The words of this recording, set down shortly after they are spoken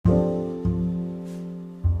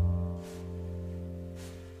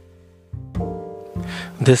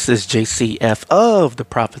This is JCF of the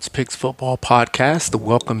Prophets Picks Football Podcast.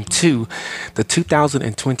 Welcome to the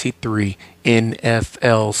 2023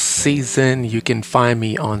 NFL season. You can find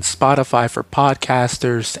me on Spotify for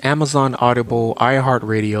podcasters, Amazon Audible,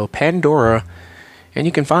 iHeartRadio, Pandora, and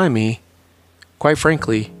you can find me, quite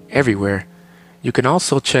frankly, everywhere. You can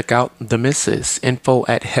also check out the missus, info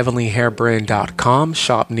at heavenlyhairbrand.com,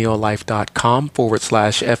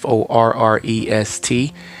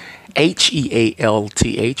 shopneollife.com/FORREST.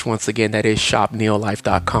 HEALTH. Once again, that is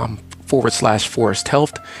shopneollife.com/Forest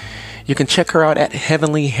Health. You can check her out at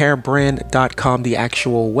heavenlyhairbrand.com, the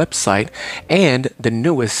actual website, and the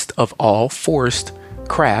newest of all, Forest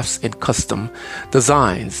Crafts and Custom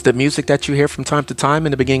Designs. The music that you hear from time to time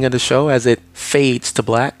in the beginning of the show as it fades to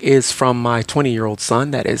black is from my 20-year-old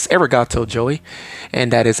son. That is Arigato Joey,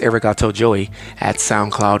 and that is Arigato Joey at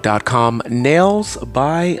soundcloud.com. Nails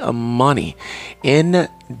by Money in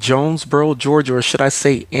Jonesboro, Georgia, or should I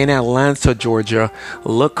say in Atlanta, Georgia.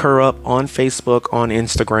 Look her up on Facebook, on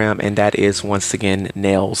Instagram, and that is once again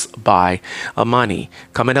Nails by Money.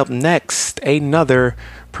 Coming up next, another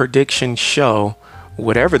prediction show.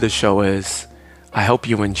 Whatever the show is, I hope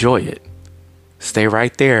you enjoy it. Stay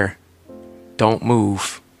right there. Don't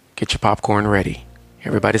move. Get your popcorn ready.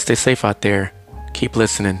 Everybody stay safe out there. Keep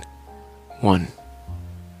listening. One.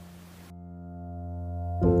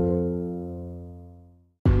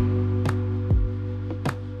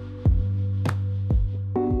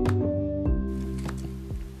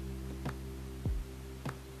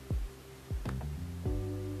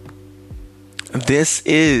 This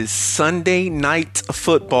is Sunday night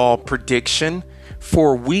football prediction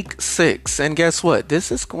for week 6. And guess what?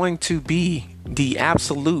 This is going to be the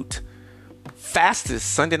absolute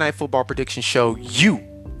fastest Sunday night football prediction show you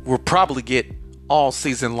will probably get all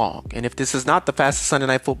season long. And if this is not the fastest Sunday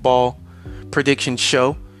night football prediction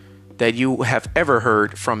show that you have ever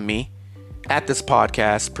heard from me at this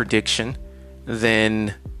podcast prediction,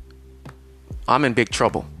 then I'm in big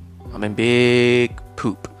trouble. I'm in big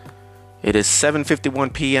poop. It is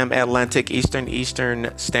 7:51 p.m. Atlantic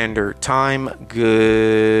Eastern Standard Time.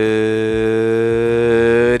 Good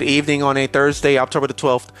evening on a Thursday, October the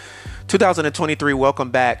 12th, 2023.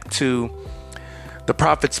 Welcome back to the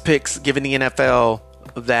Prophets Picks, giving the NFL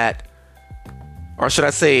that, or should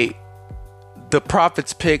I say, the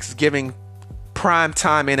Prophets Picks giving prime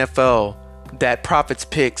time NFL that Prophets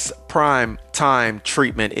Picks prime time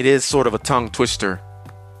treatment. It is sort of a tongue twister,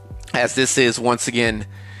 as this is once again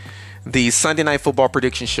the Sunday night football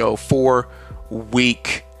prediction show for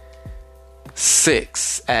week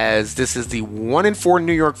 6, as this is the 1-4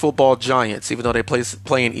 New York Football Giants, even though they play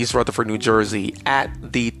in East Rutherford, New Jersey,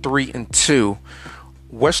 at the 3-2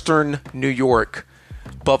 Western New York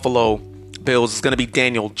Buffalo Bills. It's going to be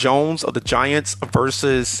Daniel Jones of the Giants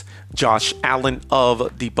versus Josh Allen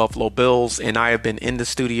of the Buffalo Bills, and I have been in the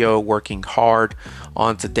studio working hard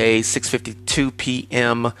on today. 6:52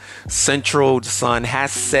 p.m. Central. The sun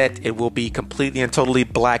has set. It will be completely and totally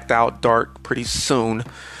blacked out dark pretty soon.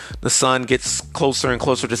 The sun gets closer and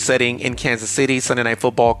closer to setting in Kansas City. Sunday Night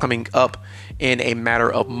Football coming up in a matter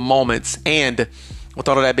of moments. And with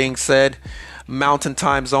all of that being said, Mountain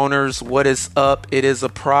Time Zoners, what is up? It is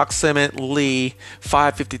approximately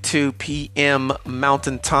 5:52 p.m.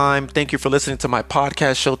 Mountain Time. Thank you for listening to my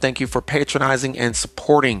podcast show. Thank you for patronizing and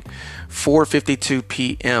supporting 4:52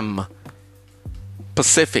 p.m.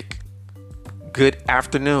 Pacific. Good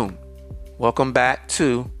afternoon. Welcome back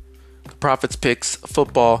to the Prophets Picks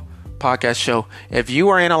Football Podcast Show. If you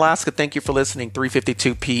are in Alaska, thank you for listening.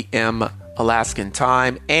 3:52 p.m. Alaskan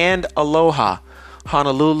time. And aloha.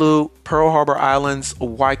 Honolulu, Pearl Harbor Islands,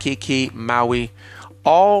 Waikiki, Maui,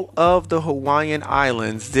 all of the Hawaiian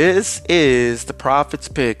Islands. This is the Prophets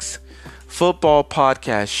Picks Football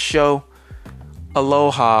Podcast Show.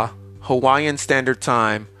 Aloha, Hawaiian Standard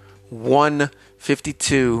Time,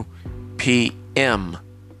 1:52 p.m.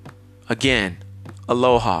 Again,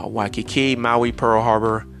 aloha, Waikiki, Maui, Pearl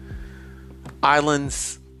Harbor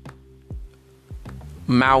Islands,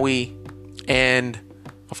 Maui, and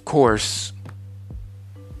of course,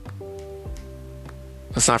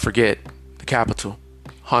 let's not forget the capital,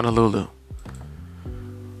 Honolulu.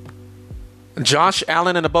 Josh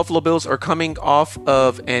Allen and the Buffalo Bills are coming off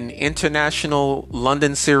of an international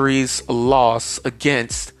London series loss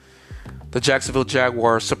against the Jacksonville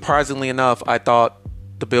Jaguars. Surprisingly enough, I thought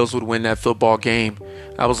the Bills would win that football game.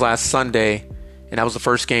 That was last Sunday, and that was the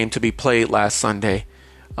first game to be played last Sunday.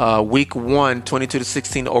 Week 1,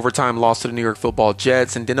 22-16 overtime loss to the New York Football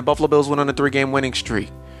Jets, and then the Buffalo Bills went on a 3-game winning streak.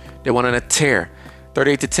 They went on a tear.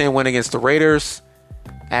 38-10 win against the Raiders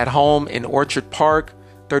at home in Orchard Park.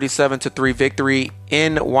 37-3 victory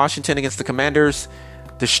in Washington against the Commanders.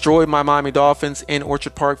 destroyed my Miami Dolphins in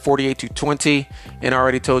Orchard Park 48-20. And I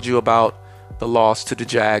already told you about the loss to the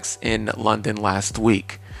Jags in London last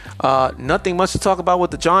week. Nothing much to talk about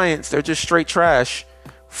with the Giants. They're just straight trash.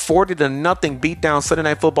 40-0 beat down Sunday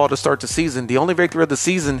Night Football to start the season. The only victory of the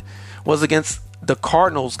season was against the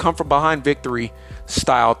Cardinals, come from behind victory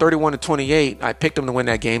style, 31-28. I picked them to win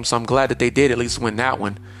that game, so I'm glad that they did at least win that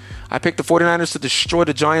one. I picked the 49ers to destroy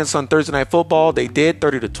the Giants on Thursday Night Football. They did,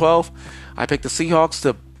 30-12. I picked the Seahawks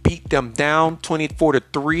to beat them down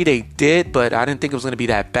 24-3. They did, but I didn't think it was going to be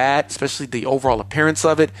that bad, especially the overall appearance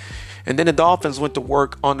of it. And then the Dolphins went to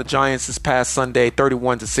work on the Giants this past Sunday,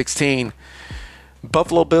 31-16.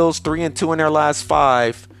 Buffalo Bills 3-2 in their last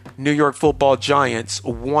 5. New York Football Giants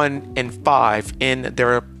 1-5 in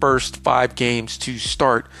their first 5 games to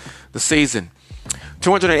start the season.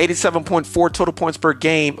 287.4 total points per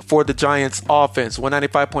game for the Giants offense.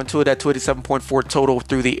 195.2 of that, 287.4 total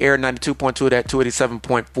through the air, 92.2 of that,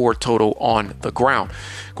 287.4 total on the ground.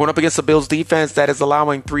 Going up against the Bills defense that is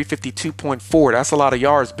allowing 352.4. That's a lot of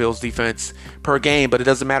yards, Bills defense, per game, but it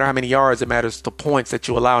doesn't matter how many yards. It matters the points that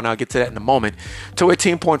you allow, and I'll get to that in a moment.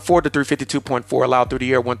 218.4 to 352.4 allowed through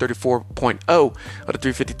the air, 134.0 of the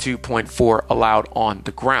 352.4 allowed on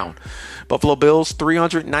the ground. Buffalo Bills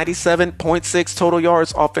 397.6 total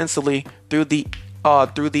yards offensively through the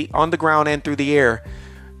on the ground and through the air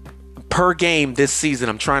per game this season.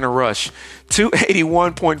 I'm trying to rush.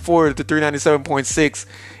 281.4 to 397.6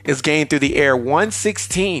 is gained through the air.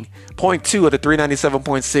 116.2 of the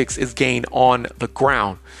 397.6 is gained on the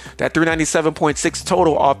ground. That 397.6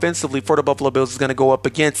 total offensively for the Buffalo Bills is going to go up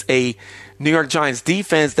against a New York Giants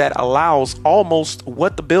defense that allows almost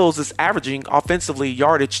what the Bills is averaging offensively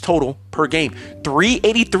yardage total per game.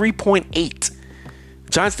 383.8.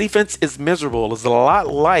 Giants defense is miserable. It's a lot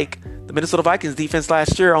like the Minnesota Vikings defense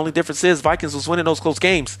last year. Only difference is Vikings was winning those close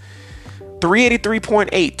games.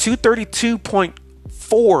 383.8,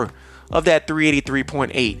 232.4 of that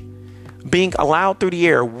 383.8 being allowed through the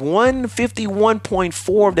air.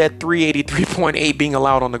 151.4 of that 383.8 being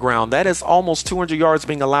allowed on the ground. That is almost 200 yards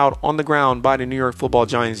being allowed on the ground by the New York Football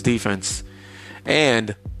Giants defense.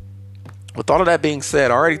 And with all of that being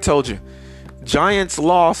said, I already told you, Giants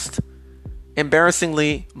lost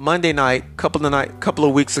embarrassingly Monday night, couple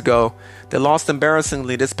of weeks ago. They lost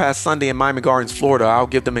embarrassingly this past Sunday in Miami Gardens, Florida. I'll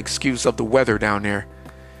give them excuse of the weather down there.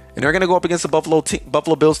 And they're going to go up against the Buffalo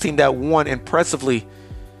Bills team that won impressively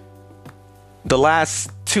the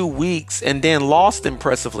last 2 weeks and then lost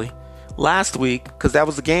impressively last week, because that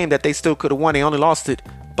was a game that they still could have won. They only lost it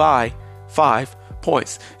by 5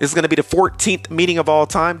 points. This is going to be the 14th meeting of all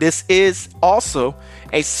time. This is also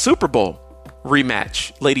a Super Bowl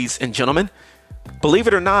rematch, ladies and gentlemen. Believe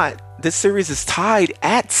it or not, this series is tied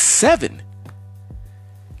at 7.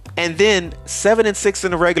 And then 7-6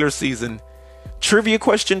 in the regular season. Trivia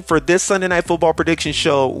question for this Sunday Night Football prediction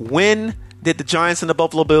show: when did the Giants and the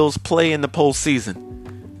Buffalo Bills play in the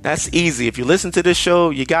postseason? That's easy. If you listen to this show,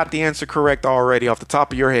 you got the answer correct already off the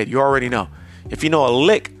top of your head. You already know. If you know a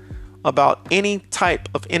lick about any type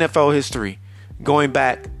of NFL history going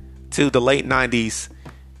back to the late 90s,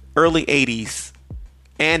 early 80s,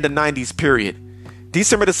 and the 90s period.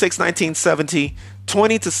 December the 6th, 1970,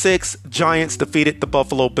 20-6, Giants defeated the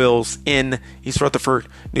Buffalo Bills in East Rutherford,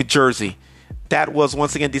 New Jersey. That was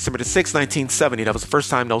once again December the 6th, 1970. That was the first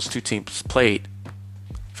time those two teams played,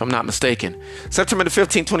 if I'm not mistaken. September the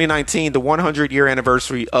 15th, 2019, the 100-year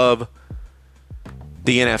anniversary of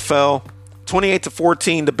the NFL.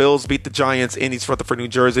 28-14, the Bills beat the Giants in East Rutherford, New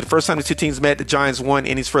Jersey. The first time the two teams met, the Giants won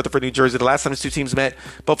in East Rutherford, New Jersey. The last time the two teams met,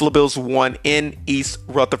 Buffalo Bills won in East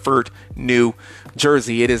Rutherford, New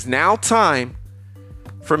Jersey. It is now time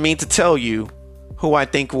for me to tell you who I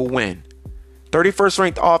think will win. 31st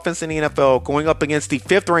ranked offense in the NFL going up against the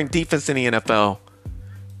 5th ranked defense in the NFL.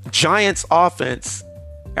 Giants offense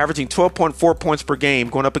averaging 12.4 points per game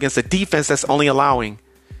going up against a defense that's only allowing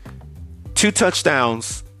 2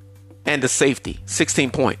 touchdowns and a safety, 16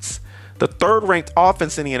 points. The 3rd ranked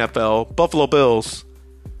offense in the NFL, Buffalo Bills,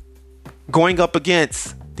 going up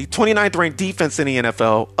against the 29th ranked defense in the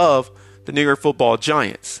NFL of the New York Football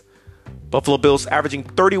Giants. Buffalo Bills averaging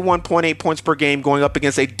 31.8 points per game going up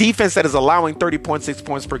against a defense that is allowing 30.6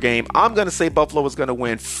 points per game. I'm going to say Buffalo is going to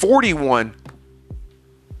win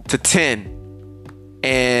 41-10.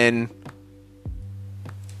 And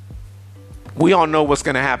we all know what's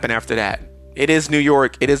going to happen after that. It is New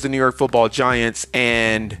York. It is the New York Football Giants.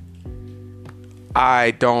 And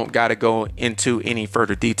I don't got to go into any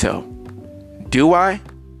further detail. Do I?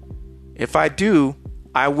 If I do,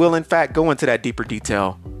 I will in fact go into that deeper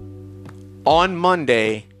detail on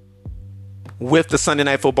Monday with the Sunday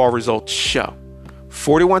Night Football results show.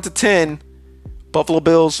 41-10 Buffalo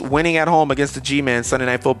Bills winning at home against the G-Men Sunday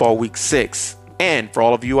Night Football Week 6. And for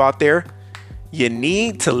all of you out there, you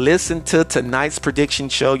need to listen to tonight's prediction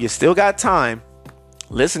show. You still got time.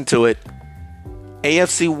 Listen to it.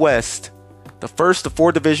 AFC West, the first of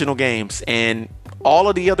 4 divisional games, and all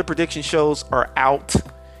of the other prediction shows are out.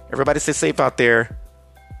 Everybody stay safe out there.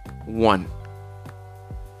 1.